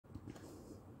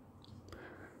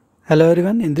Hello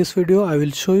everyone, in this video I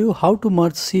will show you how to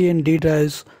merge C and D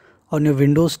drives on your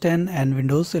Windows 10 and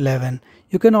Windows 11.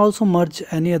 You can also merge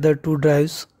any other two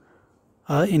drives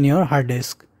in your hard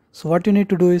disk. So what you need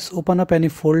to do is open up any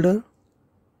folder,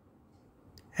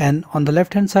 and on the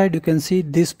left hand side you can see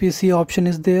this PC option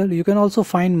is there. You can also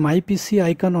find my PC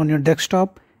icon on your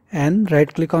desktop and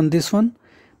right click on this one.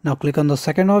 Now click on the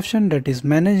second option, that is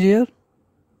manage here.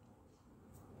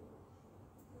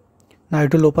 Now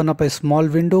it will open up a small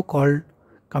window called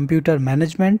computer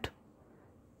management.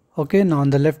 Okay, now on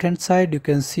the left hand side you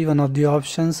can see one of the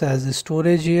options as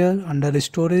storage here. Under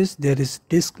storage there is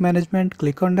disk management,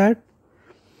 click on that.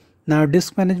 Now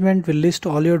disk management will list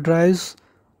all your drives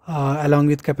along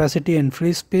with capacity and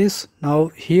free space.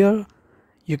 Now here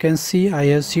you can see I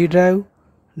have C drive,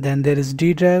 then there is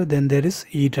D drive, then there is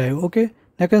E drive. Okay,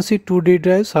 now you can see two D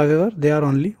drives, however they are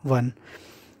only one.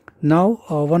 Now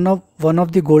one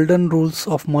of the golden rules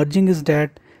of merging is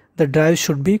that the drives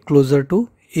should be closer to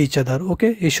each other.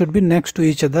 Okay, it should be next to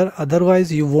each other,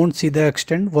 otherwise you won't see the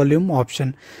extend volume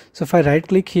option. So if I right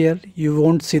click here, you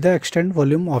won't see the extend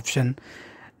volume option.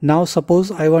 Now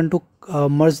suppose I want to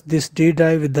merge this D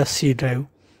drive with the C drive.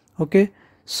 Okay,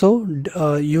 so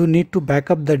you need to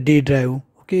back up the D drive.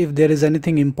 Okay, if there is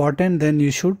anything important, then you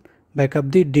should back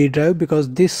up the D drive because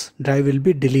this drive will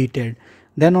be deleted.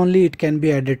 Then only it can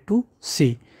be added to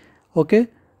C. Okay,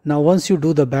 now once you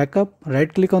do the backup,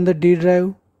 right click on the D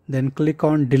drive, then click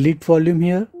on delete volume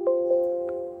here.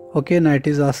 Okay, now it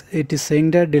is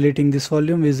saying that deleting this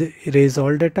volume is erase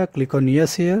all data. Click on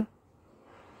yes here.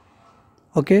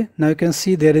 Okay, now you can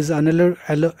see there is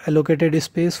allocated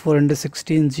space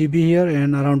 416 GB here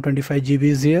and around 25 GB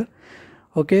is here.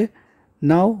 Okay,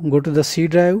 now go to the C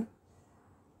drive,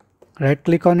 right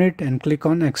click on it and click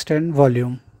on extend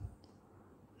volume.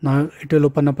 Now it will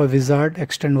open up a wizard,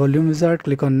 extend volume wizard,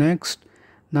 click on next.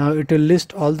 Now it will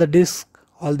list all the disk,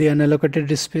 all the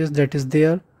unallocated space that is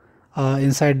there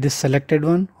inside this selected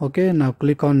one. Okay, now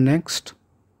click on next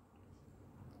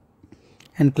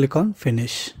and click on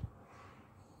finish.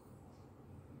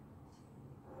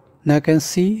 Now you can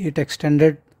see it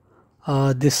extended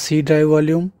this C drive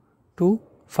volume to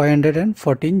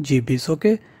 514 GBs.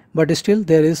 Okay, but still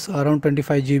there is around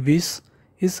 25 GBs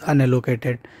is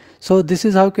unallocated. So this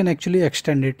is how you can actually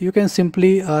extend it. You can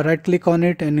simply right click on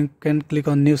it and you can click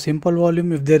on new simple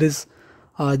volume. If there is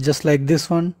just like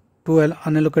this one, two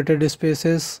unallocated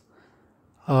spaces,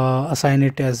 assign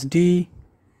it as D,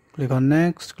 click on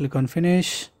next, click on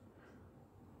finish.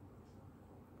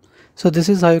 So this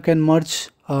is how you can merge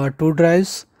two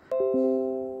drives.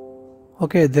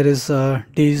 Okay, there is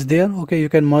D is there. Okay, you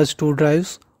can merge two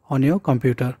drives on your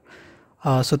computer.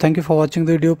 So thank you for watching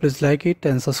the video. Please like it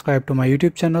and subscribe to my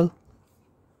YouTube channel.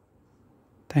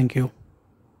 Thank you.